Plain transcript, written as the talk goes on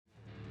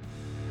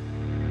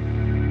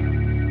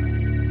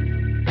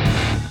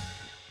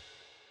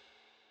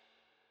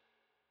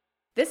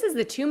This is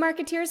the Two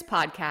Marketeers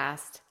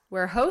podcast,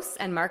 where hosts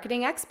and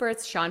marketing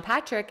experts Sean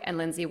Patrick and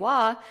Lindsay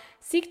Waugh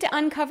seek to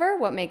uncover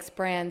what makes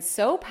brands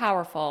so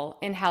powerful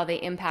in how they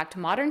impact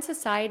modern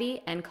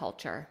society and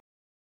culture.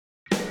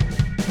 Two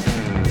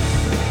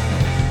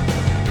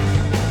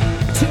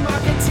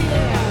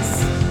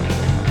Marketeers.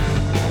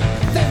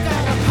 They've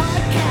got a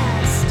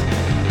podcast.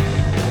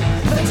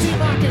 The Two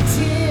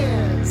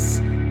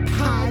Marketeers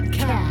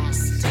podcast.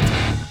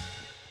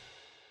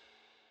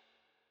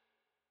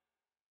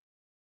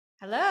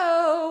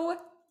 Hello!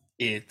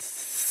 It's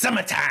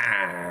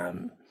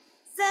summertime.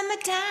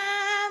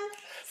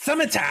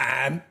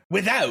 Summertime!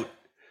 Without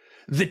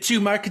the Two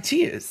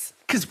Marketeers,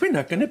 because we're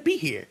not going to be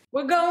here.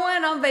 We're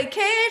going on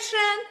vacation!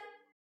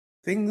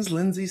 Things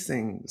Lindsay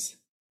sings.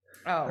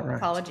 Oh, right.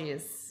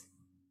 Apologies.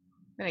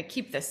 I'm going to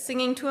keep the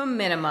singing to a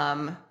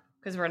minimum,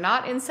 because we're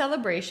not in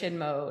celebration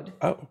mode.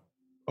 Oh,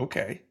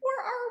 okay.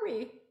 Where are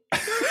we?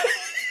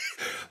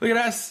 Look at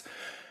us.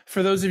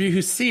 For those of you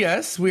who see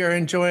us, we are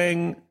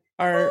enjoying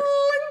our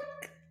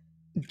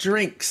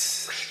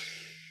drinks.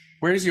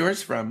 Where's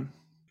yours from?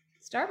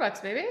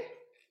 Starbucks, baby.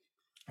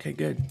 Okay,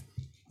 good.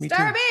 Me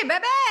Starbucks, too.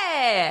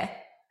 baby!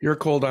 You're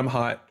cold, I'm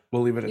hot.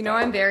 We'll leave it at that. You know,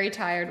 I'm very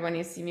tired when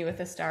you see me with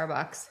a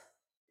Starbucks.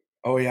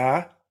 Oh,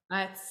 yeah?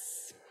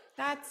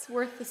 That's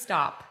worth the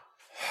stop.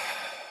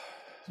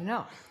 I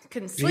know.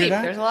 Couldn't You hear sleep.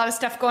 that? There's a lot of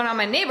stuff going on in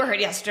my neighborhood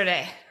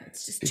yesterday.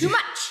 It's just too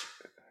much.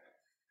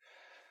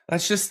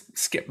 Let's just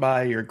skip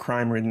by your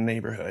crime-ridden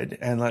neighborhood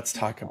and let's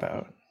talk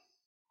about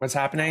what's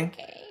happening.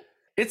 Okay.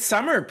 It's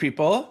summer,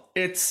 people.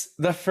 It's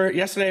the first.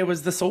 Yesterday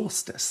was the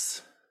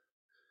solstice.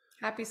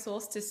 Happy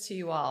solstice to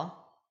you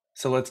all.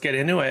 So let's get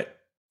into it.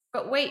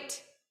 But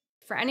wait,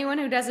 for anyone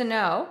who doesn't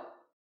know,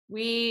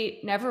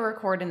 we never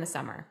record in the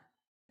summer.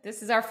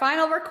 This is our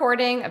final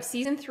recording of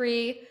season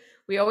 3.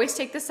 We always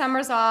take the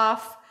summers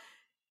off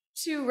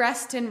to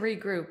rest and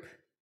regroup.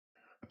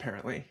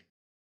 Apparently.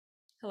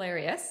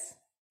 Hilarious.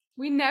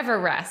 We never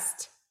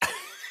rest.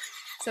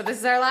 So this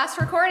is our last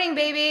recording,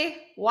 baby.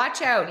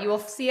 Watch out. You will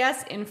see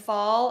us in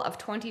fall of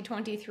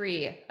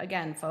 2023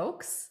 again,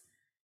 folks.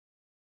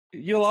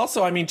 You'll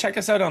also, check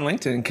us out on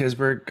LinkedIn because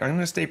I'm going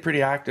to stay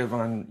pretty active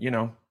on,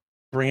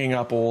 bringing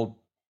up old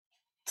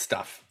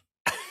stuff.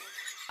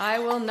 I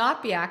will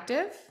not be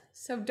active,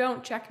 so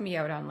don't check me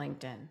out on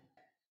LinkedIn.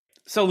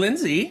 So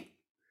Lindsay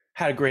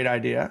had a great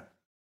idea.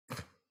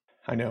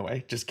 I know,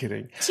 just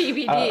kidding.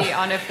 TBD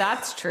on if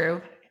that's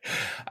true.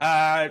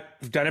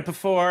 We've done it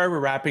before. We're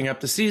wrapping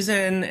up the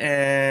season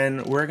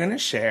and we're going to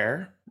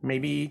share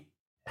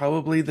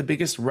probably the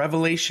biggest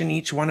revelation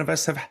each one of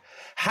us have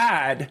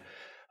had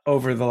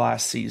over the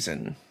last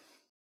season.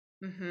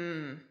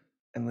 Mm-hmm.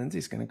 And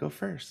Lindsay's going to go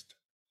first.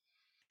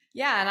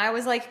 Yeah, and I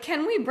was like,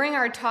 can we bring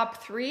our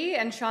top 3?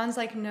 And Sean's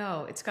like,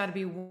 no, it's got to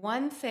be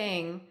one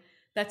thing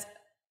that's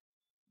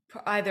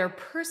either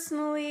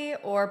personally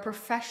or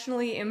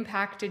professionally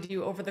impacted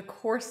you over the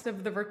course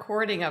of the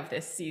recording of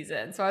this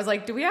season. So I was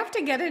like, do we have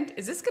to get in?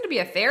 Is this going to be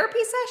a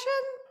therapy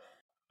session?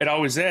 It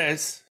always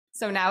is.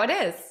 So now it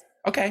is.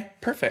 Okay,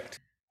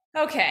 perfect.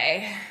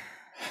 Okay.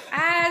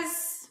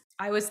 As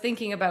I was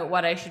thinking about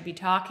what I should be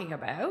talking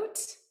about,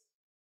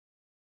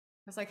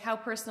 I was like, how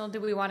personal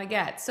do we want to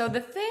get? So the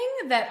thing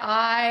that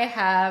I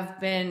have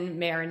been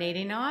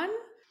marinating on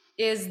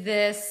is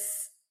this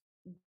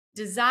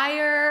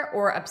desire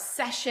or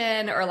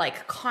obsession or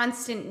like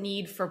constant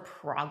need for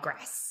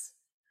progress,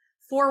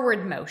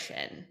 forward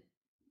motion,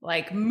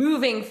 like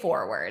moving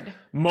forward.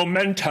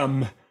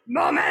 Momentum.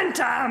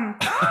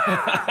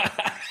 Ah!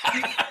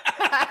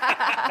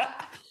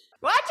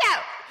 Watch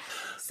out.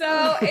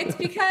 So it's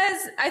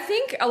because I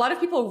think a lot of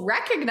people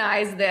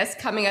recognize this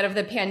coming out of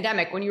the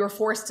pandemic when you were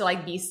forced to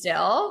like be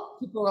still.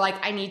 People were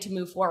like, I need to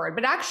move forward,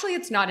 but actually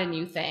it's not a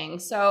new thing.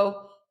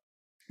 So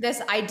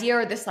this idea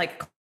or this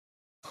like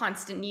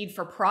constant need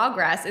for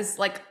progress is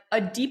like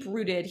a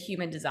deep-rooted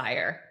human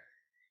desire.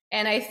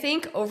 And I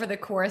think over the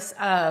course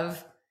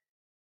of,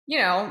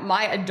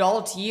 my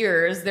adult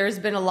years, there's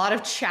been a lot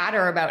of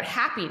chatter about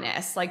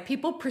happiness. Like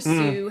people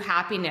pursue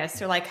happiness.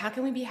 They're like, how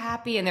can we be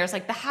happy? And there's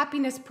like the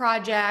happiness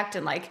project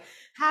and like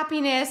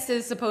happiness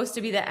is supposed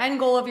to be the end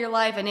goal of your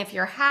life. And if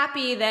you're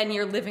happy, then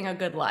you're living a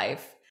good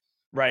life.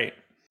 Right.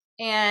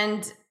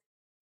 And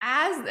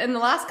as in the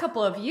last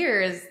couple of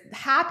years,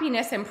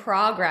 happiness and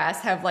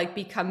progress have like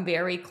become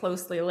very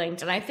closely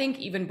linked. And I think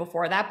even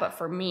before that, but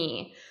for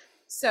me.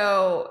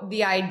 So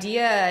the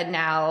idea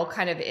now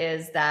kind of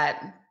is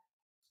that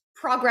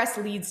progress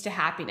leads to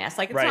happiness.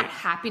 Like it's Right. not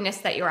happiness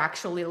that you're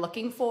actually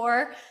looking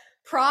for.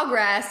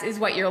 Progress is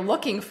what you're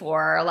looking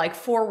for, like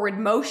forward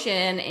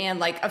motion and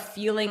like a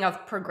feeling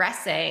of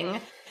progressing.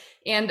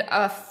 And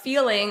a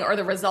feeling or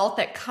the result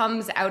that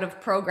comes out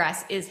of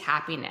progress is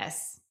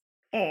happiness.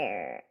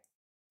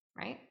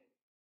 Right?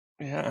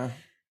 Yeah.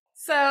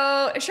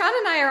 So Sean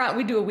and I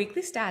we do a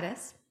weekly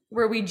status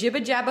where we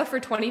jibba jabba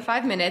for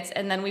 25 minutes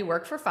and then we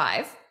work for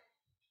 5.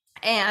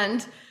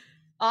 And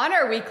on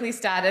our weekly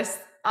status,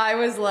 I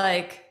was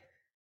like,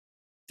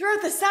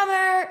 throughout the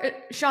summer,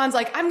 Sean's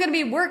like, I'm going to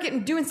be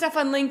working, doing stuff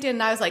on LinkedIn.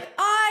 And I was like,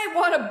 I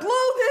want to blow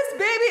this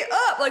baby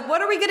up. Like,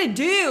 what are we going to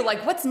do?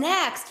 Like, what's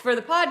next for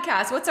the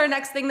podcast? What's our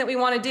next thing that we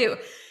want to do?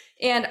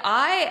 And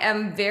I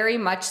am very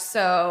much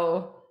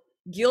so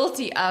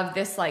guilty of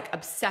this like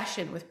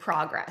obsession with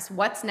progress.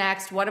 What's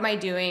next? What am I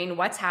doing?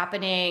 What's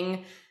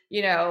happening?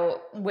 You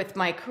know, with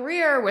my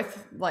career,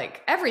 with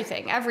like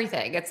everything.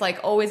 It's like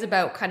always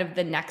about kind of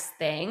the next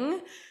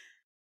thing.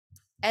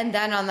 And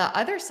then on the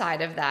other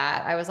side of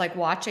that, I was like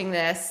watching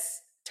this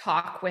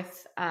talk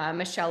with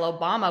Michelle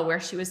Obama, where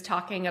she was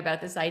talking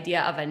about this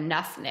idea of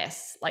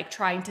enoughness, like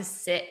trying to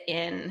sit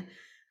in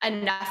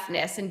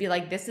enoughness and be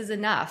like, this is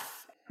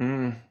enough.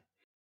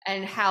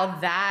 And how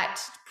that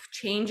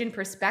change in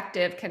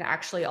perspective can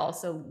actually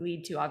also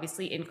lead to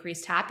obviously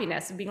increased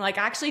happiness and being like,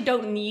 I actually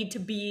don't need to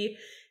be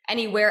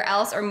anywhere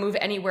else or move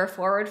anywhere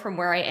forward from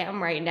where I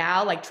am right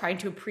now, like trying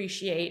to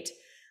appreciate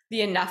the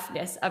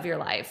enoughness of your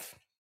life.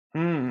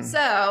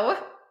 So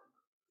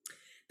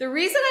the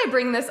reason I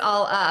bring this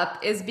all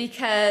up is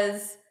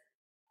because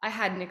I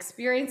had an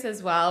experience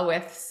as well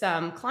with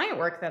some client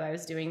work that I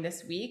was doing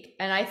this week.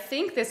 And I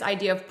think this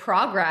idea of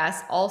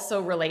progress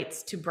also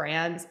relates to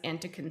brands and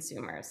to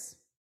consumers.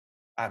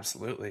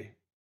 Absolutely.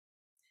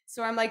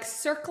 So I'm like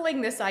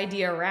circling this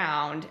idea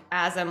around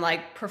as I'm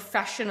like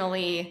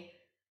professionally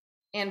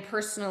and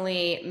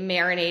personally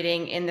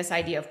marinating in this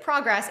idea of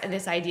progress and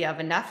this idea of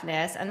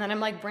enoughness. And then I'm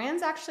like,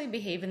 brands actually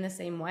behave in the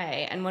same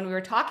way. And when we were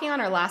talking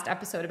on our last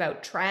episode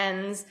about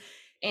trends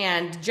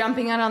and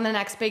jumping on the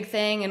next big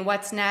thing and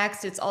what's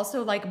next, it's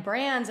also like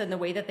brands and the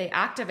way that they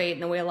activate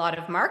and the way a lot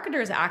of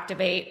marketers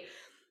activate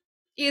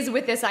is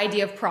with this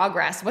idea of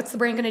progress. What's the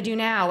brand going to do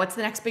now? What's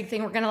the next big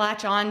thing we're going to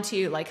latch on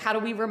to? Like, how do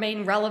we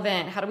remain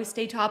relevant? How do we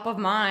stay top of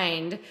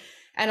mind?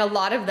 And a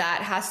lot of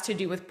that has to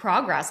do with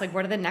progress. Like,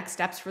 what are the next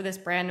steps for this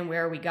brand and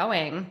where are we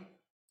going?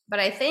 But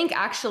I think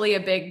actually a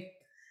big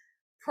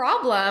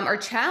problem or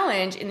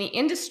challenge in the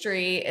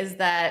industry is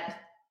that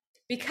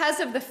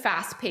because of the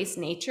fast-paced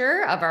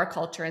nature of our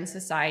culture and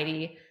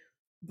society,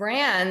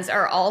 brands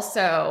are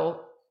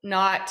also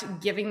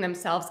not giving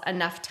themselves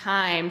enough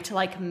time to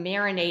like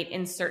marinate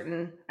in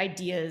certain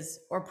ideas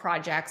or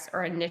projects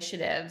or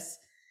initiatives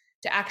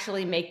to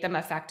actually make them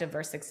effective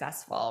or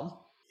successful.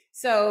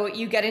 So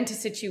you get into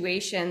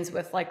situations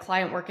with like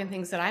client work and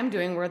things that I'm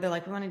doing where they're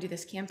like, we want to do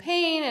this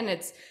campaign and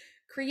it's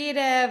creative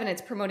and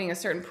it's promoting a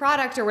certain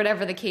product or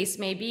whatever the case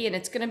may be. And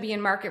it's going to be in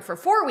market for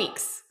 4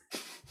 weeks.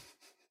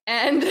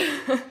 And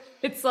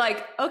it's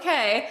like,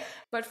 okay,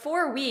 but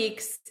 4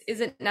 weeks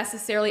isn't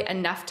necessarily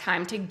enough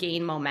time to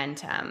gain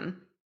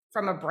momentum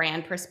from a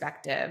brand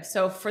perspective.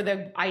 So for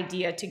the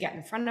idea to get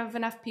in front of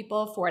enough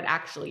people, for it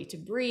actually to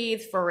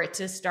breathe, for it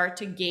to start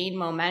to gain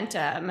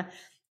momentum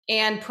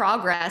and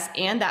progress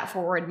and that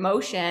forward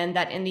motion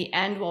that in the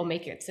end will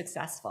make it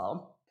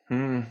successful.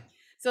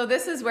 So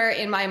this is where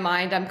in my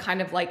mind, I'm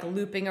kind of like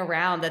looping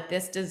around that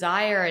this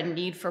desire and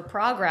need for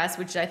progress,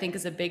 which I think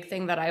is a big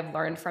thing that I've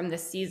learned from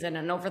this season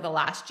and over the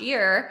last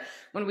year,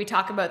 when we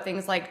talk about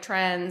things like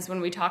trends,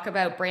 when we talk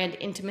about brand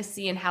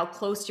intimacy and how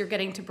close you're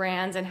getting to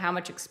brands and how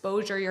much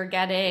exposure you're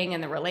getting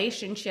and the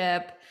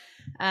relationship.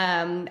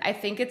 I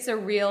think it's a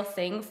real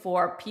thing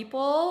for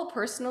people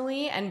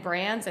personally and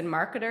brands and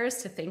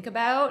marketers to think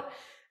about,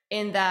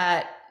 in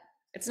that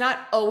it's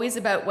not always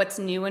about what's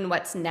new and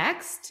what's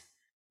next,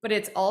 but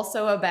it's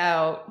also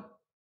about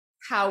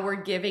how we're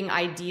giving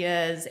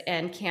ideas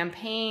and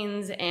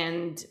campaigns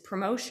and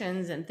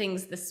promotions and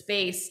things the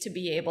space to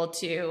be able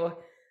to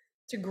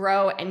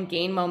grow and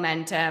gain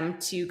momentum,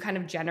 to kind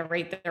of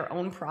generate their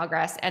own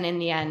progress and in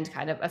the end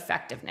kind of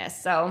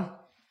effectiveness. So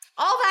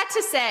all that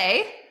to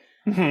say,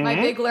 my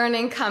big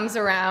learning comes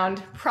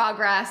around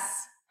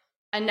progress,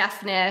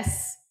 enoughness,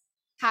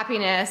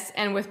 happiness.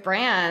 And with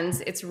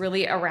brands, it's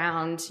really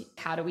around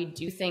how do we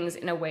do things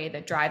in a way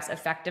that drives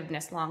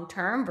effectiveness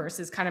long-term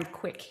versus kind of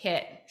quick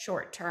hit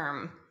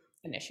short-term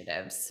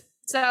initiatives.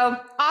 So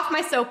off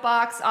my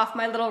soapbox, off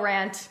my little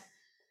rant.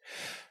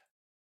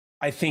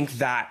 I think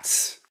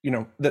that's,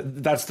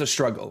 that's the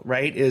struggle,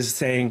 right? Is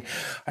saying,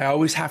 I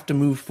always have to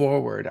move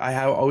forward.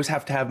 I always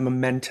have to have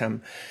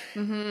momentum.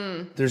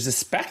 There's a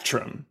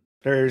spectrum.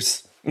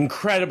 There's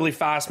incredibly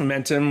fast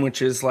momentum,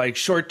 which is like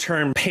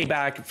short-term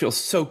payback. It feels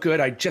so good.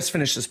 I just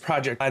finished this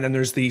project. And then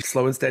there's the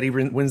slow and steady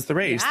wins the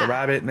race. The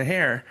rabbit and the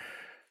hare.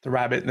 The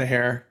rabbit and the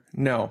hare.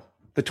 No,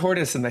 the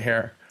tortoise and the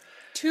hare.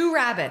 2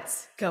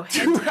 rabbits go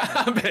head Two to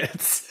head.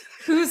 rabbits.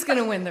 Who's going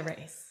to win the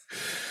race?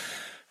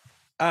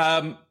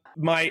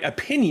 My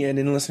opinion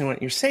in listening to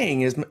what you're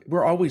saying is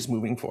we're always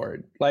moving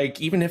forward.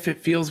 Like, even if it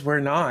feels we're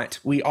not,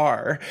 we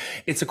are.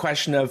 It's a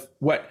question of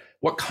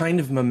what kind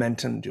of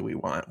momentum do we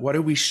want? What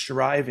are we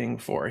striving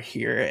for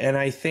here? And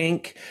I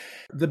think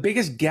the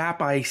biggest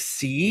gap I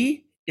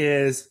see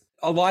is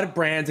a lot of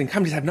brands and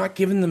companies have not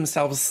given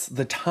themselves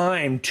the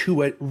time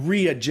to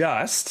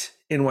readjust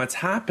in what's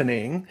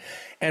happening.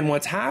 And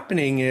what's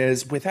happening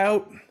is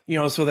without,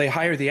 so they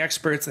hire the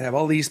experts, they have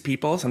all these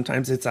people,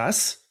 sometimes it's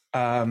us,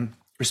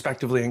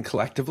 respectively and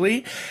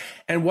collectively.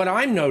 And what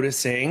I'm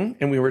noticing,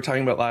 and we were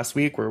talking about last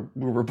week where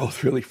we were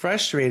both really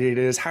frustrated,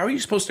 is how are you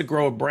supposed to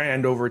grow a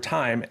brand over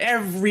time?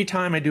 Every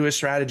time I do a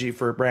strategy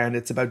for a brand,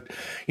 it's about,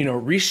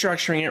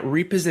 restructuring it,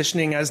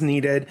 repositioning as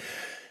needed,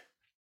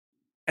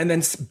 and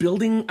then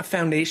building a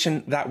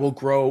foundation that will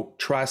grow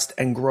trust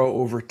and grow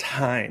over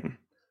time.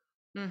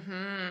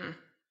 Mm-hmm.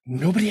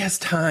 Nobody has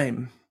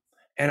time.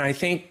 And I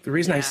think the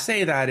reason I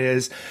say that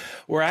is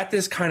we're at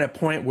this kind of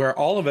point where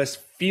all of us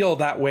feel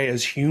that way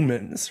as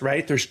humans,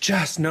 right? There's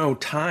just no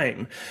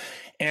time.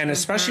 And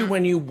especially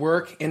when you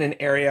work in an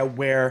area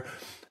where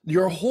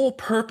your whole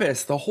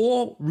purpose, the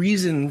whole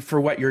reason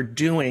for what you're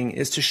doing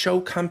is to show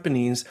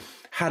companies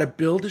how to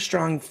build a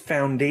strong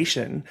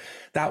foundation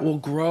that will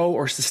grow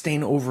or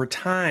sustain over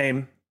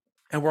time.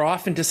 And we're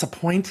often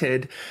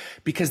disappointed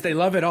because they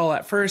love it all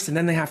at first and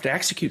then they have to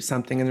execute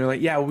something and they're like,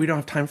 yeah, well, we don't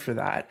have time for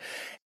that.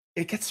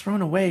 It gets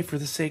thrown away for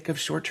the sake of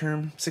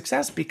short-term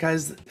success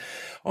because,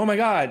 oh my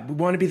God, we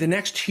want to be the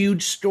next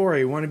huge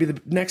story. We want to be the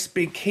next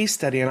big case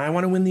study. And I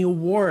want to win the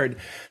award.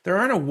 There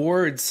aren't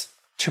awards,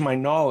 to my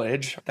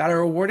knowledge, that are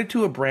awarded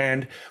to a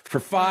brand for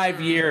 5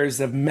 years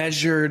of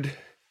measured,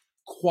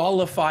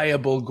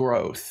 qualifiable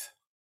growth.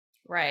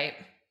 Right.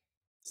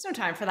 There's no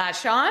time for that,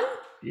 Sean.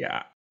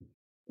 Yeah.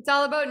 It's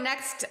all about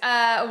next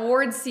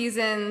award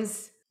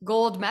season's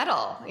gold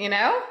medal,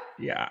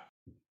 Yeah.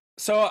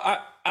 So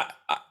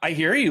I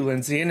hear you,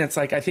 Lindsay, and it's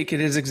like, I think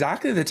it is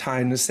exactly the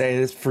time to say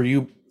this for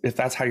you, if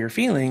that's how you're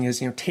feeling,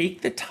 is,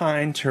 take the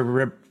time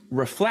to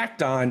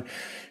reflect on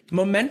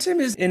momentum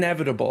is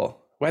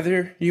inevitable,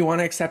 whether you want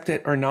to accept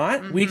it or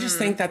not. Mm-hmm. We just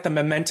think that the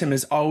momentum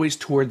is always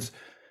towards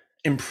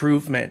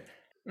improvement.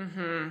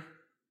 Mm-hmm.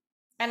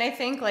 And I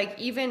think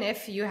even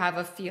if you have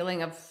a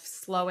feeling of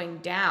slowing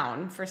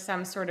down for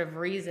some sort of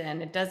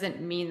reason, it doesn't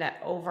mean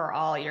that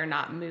overall you're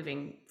not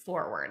moving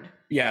forward.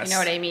 Yes. You know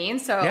what I mean?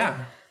 So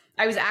yeah.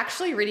 I was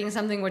actually reading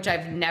something which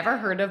I've never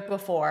heard of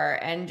before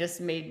and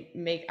just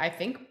I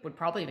think would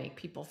probably make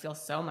people feel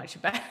so much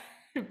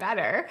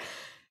better.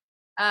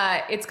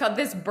 It's called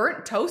this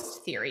burnt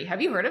toast theory. Have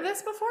you heard of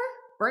this before?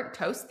 Burnt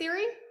toast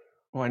theory?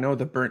 Oh, I know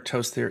the burnt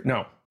toast theory.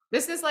 No.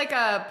 This is like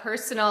a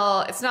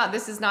personal,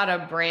 this is not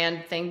a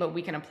brand thing, but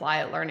we can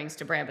apply learnings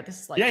to brand, but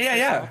this is a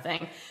personal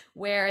thing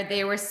where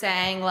they were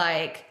saying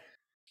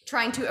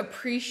trying to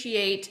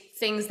appreciate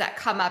things that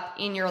come up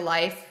in your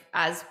life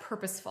as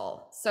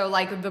purposeful. So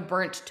the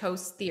burnt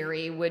toast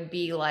theory would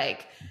be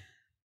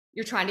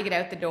you're trying to get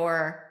out the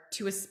door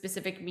to a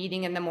specific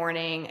meeting in the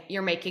morning,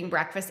 you're making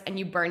breakfast and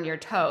you burn your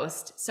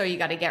toast. So you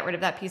got to get rid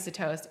of that piece of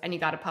toast and you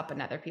got to pop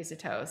another piece of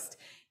toast.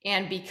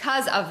 And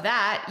because of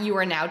that, you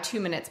are now 2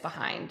 minutes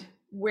behind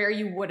where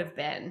you would have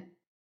been.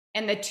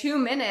 And the 2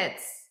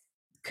 minutes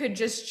could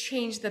just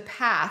change the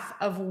path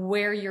of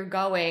where you're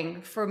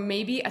going for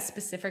maybe a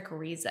specific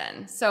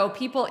reason. So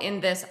people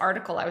in this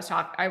article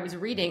I was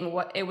reading,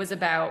 what it was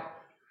about,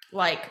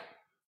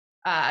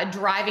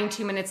 driving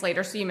 2 minutes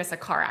later so you miss a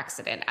car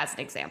accident as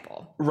an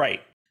example. Right.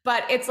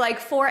 But it's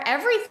for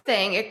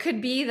everything, it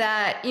could be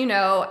that,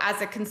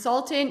 as a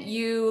consultant,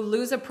 you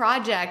lose a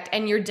project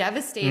and you're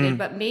devastated,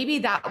 but maybe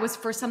that was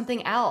for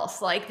something else.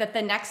 That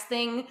the next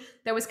thing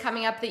that was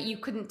coming up that you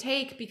couldn't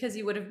take because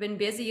you would have been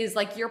busy is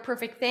your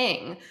perfect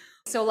thing.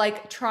 So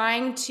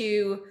trying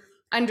to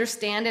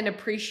understand and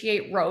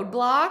appreciate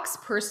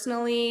roadblocks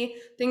personally,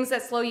 things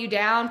that slow you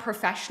down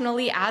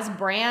professionally, as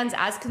brands,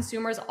 as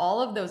consumers,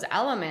 all of those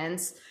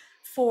elements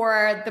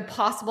for the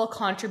possible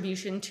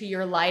contribution to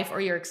your life or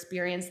your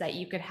experience that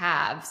you could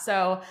have.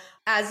 So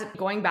as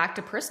going back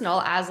to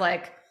personal, as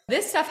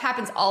this stuff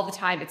happens all the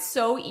time. It's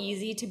so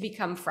easy to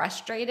become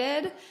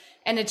frustrated.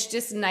 And it's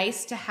just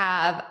nice to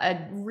have a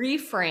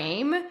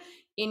reframe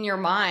in your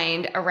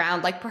mind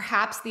around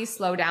perhaps these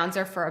slowdowns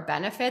are for a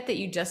benefit that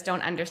you just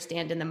don't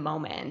understand in the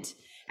moment.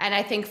 And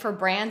I think for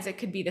brands, it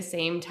could be the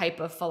same type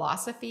of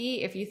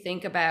philosophy. If you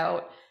think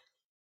about,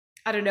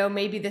 I don't know,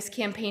 maybe this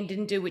campaign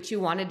didn't do what you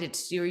wanted it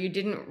to do, or you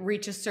didn't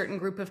reach a certain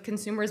group of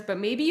consumers, but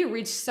maybe you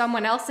reached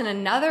someone else in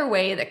another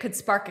way that could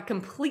spark a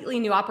completely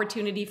new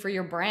opportunity for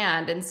your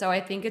brand. And so I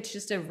think it's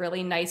just a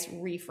really nice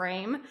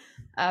reframe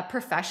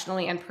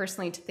professionally and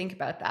personally to think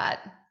about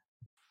that.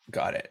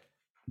 Got it.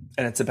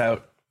 And it's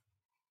about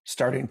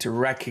starting to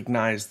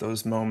recognize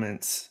those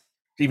moments,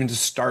 even to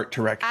start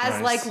to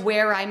recognize. As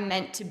where I'm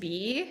meant to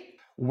be.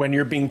 When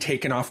you're being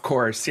taken off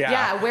course.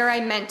 Yeah, where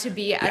I'm meant to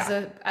be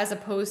as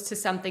opposed to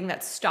something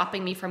that's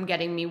stopping me from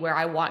getting me where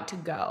I want to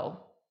go.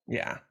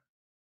 Yeah.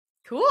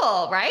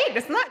 Cool, right?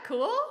 Isn't that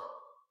cool?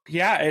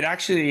 Yeah, it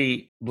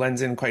actually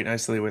blends in quite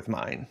nicely with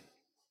mine.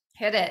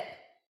 Hit it.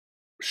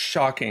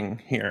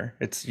 Shocking here.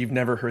 You've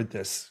never heard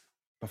this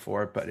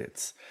before, but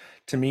it's,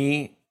 to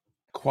me,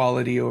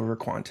 quality over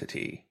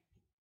quantity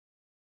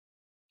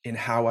in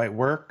how I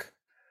work,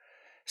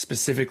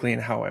 specifically in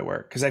how I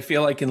work. Because I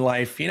feel like in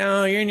life, you're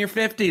in your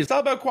 50s. It's all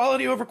about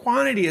quality over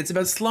quantity. It's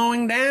about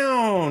slowing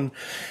down.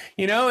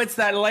 It's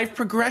that life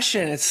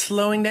progression. It's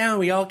slowing down.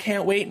 We all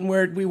can't wait, and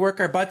we work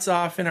our butts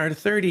off in our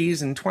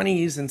 30s and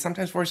 20s and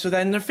sometimes more. So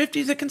that in the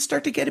 50s, it can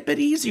start to get a bit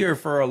easier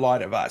for a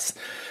lot of us,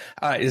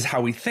 is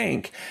how we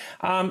think.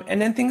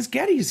 And then things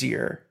get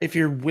easier if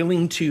you're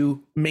willing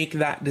to make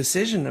that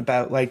decision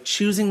about like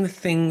choosing the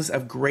things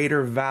of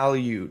greater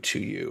value to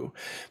you.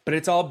 But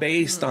it's all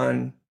based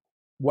on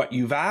what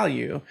you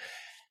value.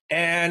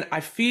 And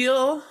I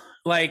feel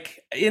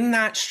like in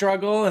that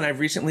struggle, and I've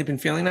recently been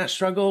feeling that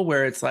struggle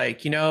where it's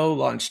like,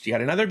 launched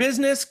yet another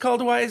business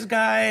called Wise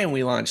Guy, and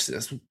we launched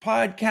this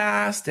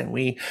podcast,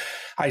 and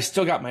I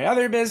still got my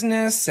other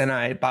business, and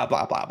I blah,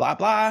 blah, blah, blah,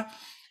 blah.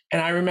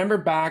 And I remember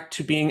back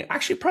to being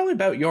actually probably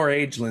about your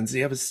age,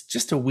 Lindsay. I was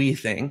just a wee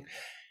thing,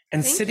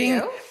 and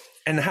sitting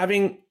and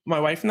having my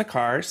wife in the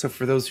car. So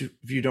for those of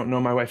you who don't know,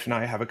 my wife and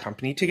I have a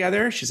company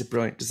together. She's a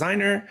brilliant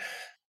designer.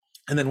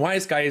 And then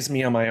Wise Guy is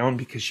me on my own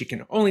because she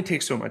can only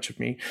take so much of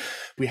me.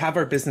 We have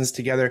our business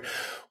together.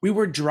 We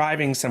were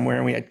driving somewhere,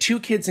 and we had 2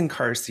 kids in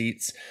car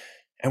seats,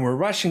 and we're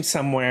rushing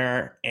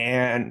somewhere,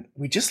 and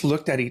we just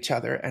looked at each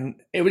other, and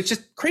it was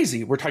just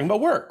crazy. We're talking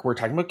about work. We're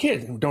talking about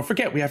kids. And don't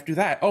forget, we have to do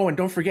that. Oh, and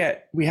don't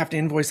forget, we have to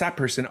invoice that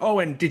person. Oh,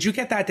 and did you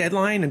get that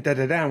deadline? And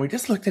da-da-da. And we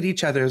just looked at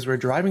each other as we're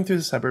driving through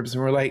the suburbs,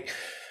 and we're like,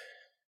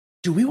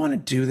 do we want to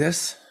do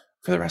this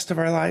for the rest of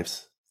our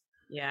lives?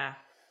 Yeah.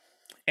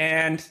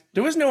 And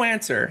there was no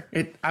answer.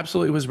 It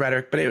absolutely was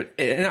rhetoric. But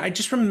and I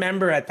just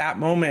remember at that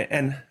moment,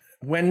 and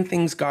when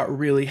things got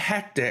really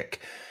hectic,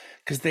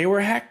 because they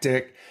were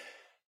hectic,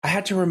 I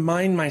had to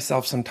remind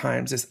myself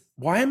sometimes is,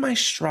 why am I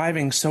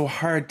striving so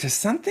hard to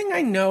something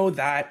I know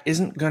that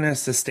isn't going to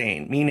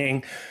sustain?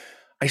 Meaning,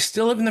 I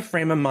still live in the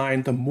frame of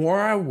mind, the more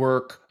I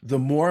work, the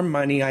more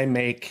money I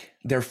make.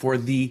 Therefore,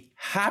 the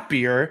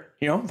happier,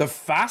 the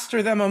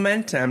faster the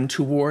momentum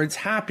towards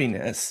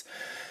happiness.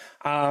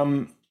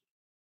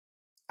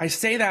 I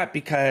say that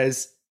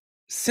because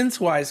since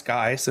Wise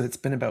Guy, so it's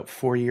been about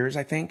 4 years,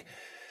 I think,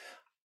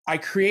 I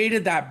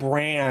created that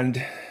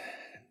brand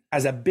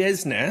as a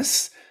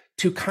business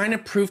to kind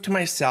of prove to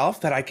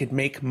myself that I could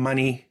make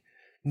money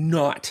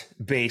not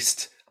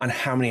based on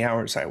how many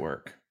hours I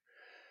work.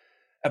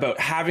 About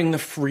having the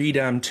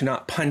freedom to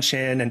not punch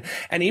in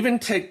and even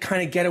to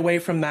kind of get away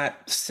from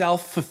that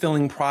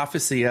self-fulfilling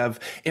prophecy of,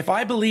 if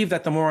I believe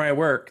that the more I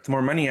work, the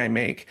more money I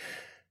make,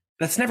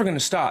 that's never going to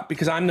stop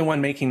because I'm the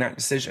one making that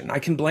decision. I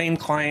can blame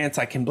clients.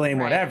 I can blame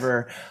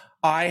whatever.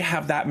 I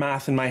have that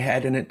math in my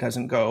head and it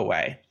doesn't go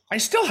away. I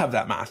still have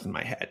that math in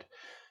my head.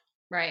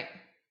 Right.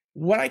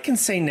 What I can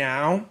say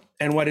now,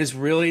 and what is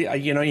really,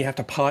 you have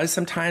to pause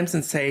sometimes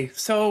and say,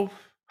 so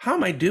how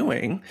am I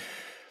doing?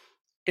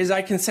 Is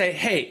I can say,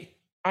 hey,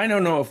 I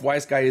don't know if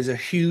Wise Guy is a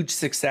huge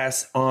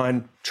success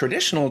on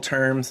traditional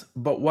terms,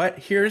 but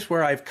here's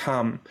where I've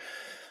come.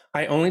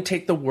 I only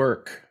take the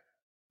work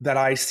that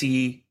I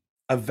see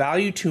of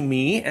value to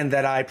me and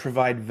that I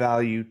provide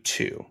value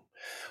to.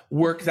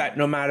 Work that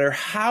no matter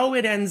how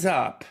it ends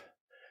up,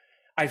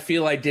 I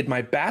feel I did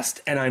my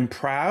best and I'm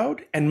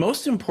proud. And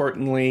most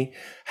importantly,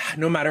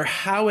 no matter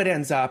how it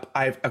ends up,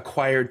 I've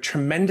acquired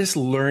tremendous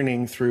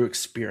learning through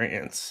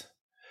experience.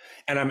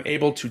 And I'm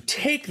able to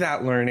take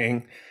that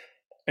learning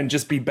and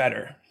just be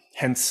better.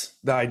 Hence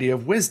the idea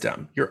of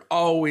wisdom. You're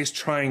always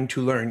trying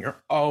to learn.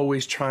 You're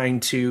always trying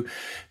to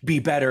be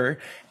better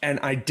and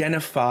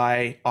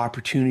identify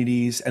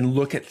opportunities and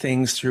look at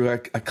things through a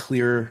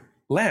clear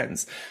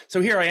lens.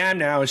 So here I am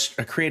now as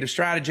a creative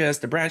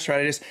strategist, a brand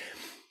strategist.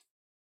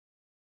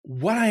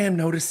 What I am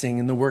noticing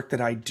in the work that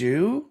I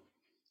do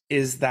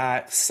is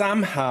that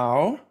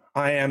somehow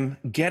I am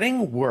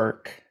getting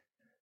work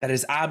that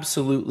is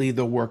absolutely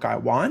the work I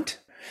want.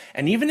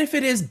 And even if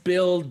it is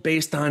billed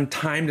based on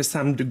time to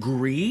some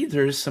degree,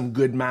 there's some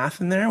good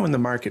math in there when the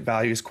market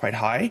value is quite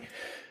high.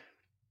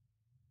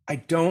 I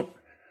don't,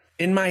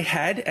 in my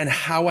head, and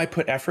how I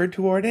put effort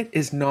toward it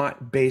is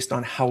not based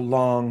on how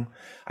long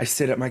I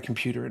sit at my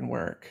computer and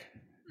work.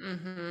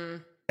 Mm-hmm.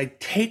 I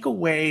take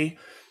away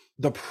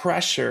the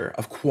pressure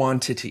of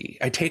quantity.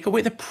 I take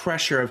away the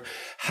pressure of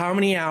how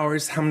many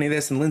hours, how many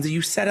this. And Lindsay,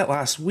 you said it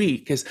last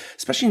week, is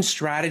especially in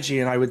strategy,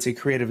 and I would say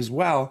creative as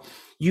well,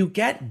 you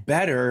get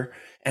better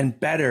and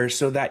better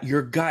so that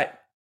your gut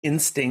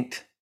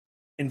instinct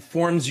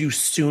informs you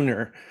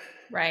sooner.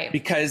 Right.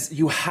 Because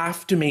you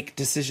have to make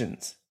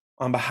decisions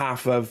on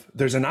behalf of,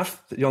 there's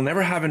enough, you'll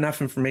never have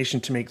enough information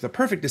to make the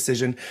perfect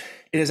decision.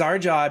 It is our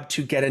job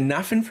to get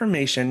enough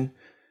information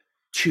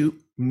to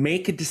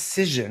make a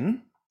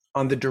decision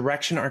on the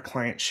direction our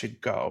client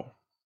should go.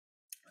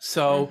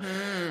 So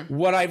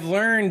what I've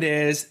learned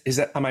is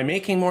that, am I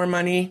making more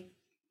money?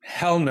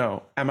 Hell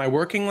no. Am I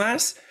working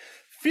less?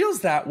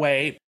 Feels that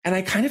way. And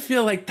I kind of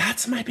feel like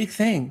that's my big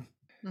thing.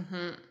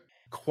 Mm-hmm.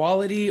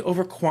 Quality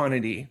over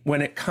quantity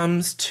when it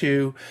comes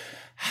to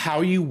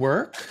how you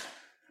work,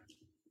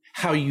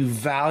 how you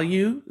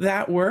value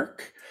that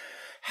work,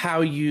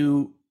 how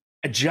you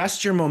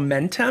adjust your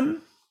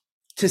momentum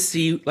to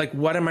see like,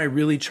 what am I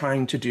really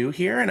trying to do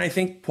here? And I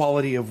think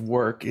quality of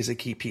work is a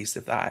key piece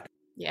of that.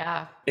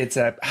 Yeah. It's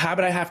a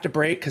habit I have to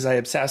break because I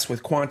obsess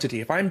with quantity.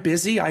 If I'm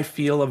busy, I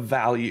feel of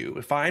value.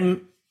 If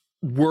I'm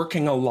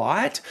working a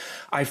lot,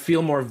 I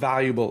feel more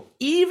valuable,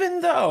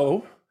 even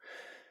though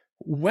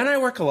when I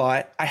work a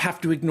lot, I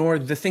have to ignore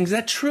the things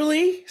that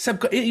truly,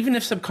 even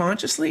if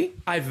subconsciously,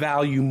 I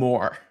value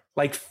more,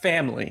 like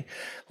family,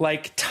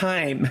 like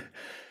time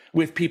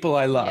with people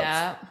I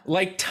love,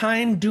 like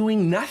time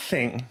doing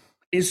nothing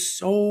is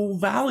so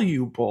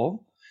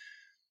valuable.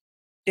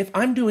 If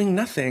I'm doing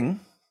nothing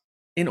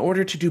in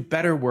order to do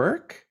better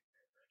work,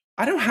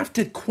 I don't have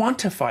to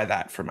quantify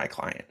that for my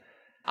client.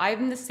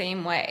 I'm the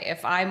same way.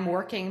 If I'm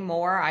working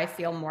more, I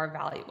feel more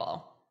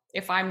valuable.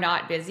 If I'm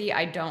not busy,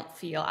 I don't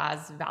feel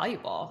as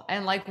valuable.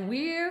 And like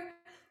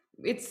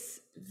it's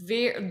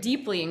very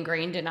deeply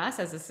ingrained in us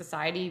as a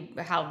society,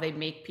 how they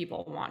make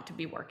people want to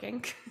be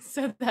working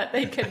so that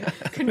they can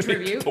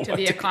contribute to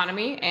the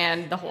economy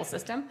and the whole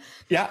system.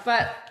 Yeah.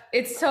 But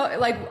it's so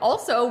like,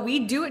 also we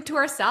do it to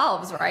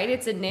ourselves, right?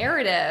 It's a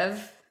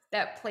narrative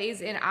that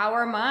plays in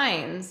our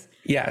minds.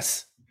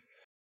 Yes.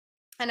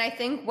 And I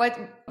think what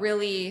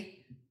really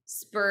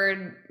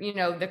spurred,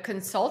 the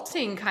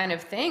consulting kind of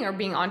thing, or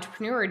being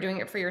entrepreneur or doing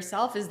it for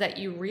yourself, is that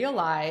you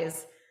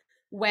realize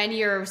when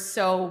you're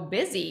so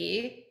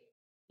busy,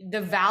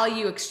 the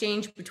value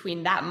exchange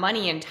between that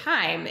money and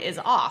time is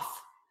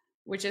off,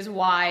 which is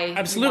why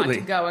you want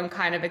to go and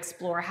kind of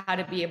explore how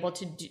to be able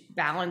to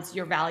balance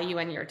your value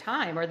and your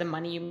time, or the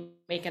money you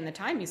make and the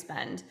time you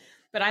spend.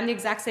 But I'm the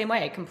exact same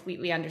way. I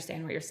completely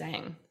understand what you're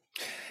saying.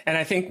 And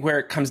I think where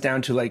it comes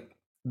down to like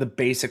the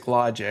basic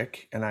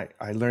logic, and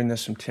I learned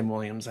this from Tim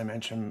Williams, I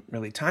mentioned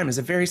really time, is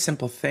a very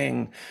simple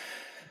thing.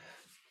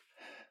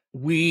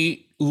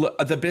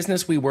 The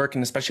business we work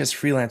in, especially as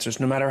freelancers,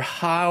 no matter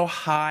how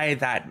high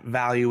that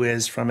value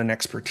is from an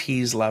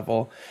expertise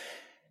level,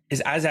 is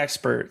as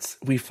experts,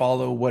 we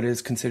follow what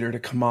is considered a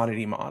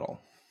commodity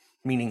model,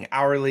 meaning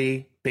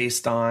hourly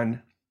based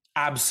on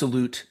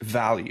absolute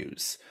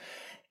values.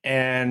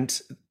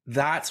 And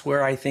that's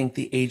where I think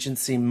the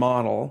agency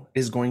model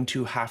is going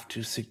to have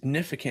to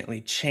significantly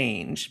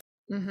change.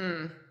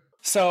 Mm-hmm.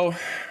 So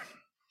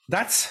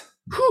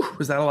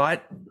was that a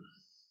lot?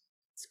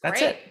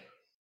 That's it.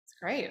 It's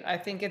great. I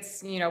think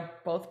it's,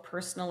 both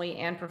personally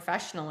and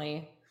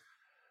professionally,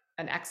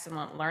 an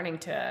excellent learning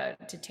to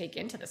take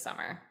into the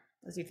summer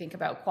as you think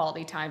about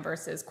quality time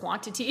versus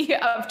quantity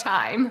of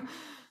time.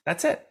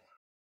 That's it.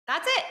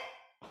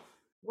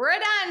 We're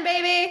done,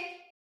 baby.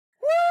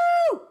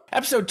 Woo!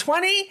 Episode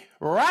 20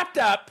 wrapped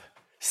up.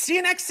 See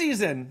you next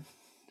season.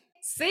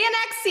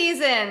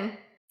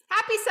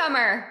 Happy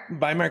summer.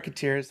 Bye,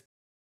 Marketeers.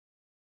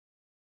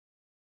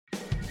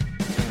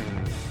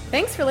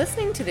 Thanks for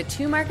listening to the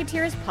Two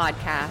Marketeers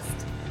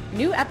podcast.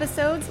 New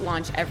episodes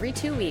launch every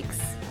 2 weeks.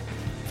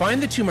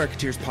 Find the Two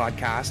Marketeers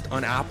podcast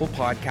on Apple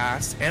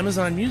Podcasts,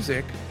 Amazon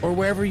Music, or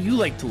wherever you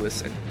like to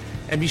listen.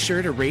 And be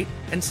sure to rate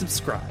and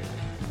subscribe.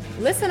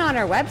 Listen on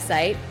our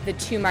website,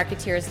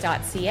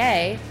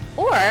 thetwomarketeers.ca,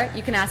 or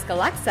you can ask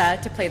Alexa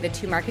to play the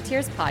Two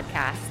Marketeers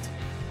podcast.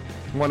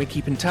 Want to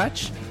keep in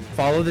touch?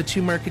 Follow the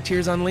Two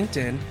Marketeers on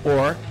LinkedIn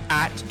or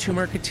at Two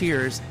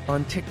Marketeers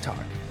on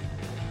TikTok.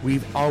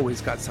 We've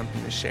always got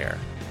something to share.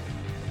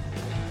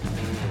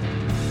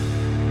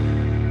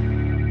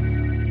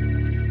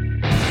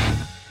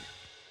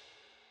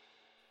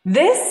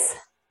 This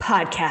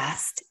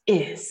podcast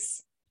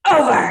is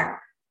over.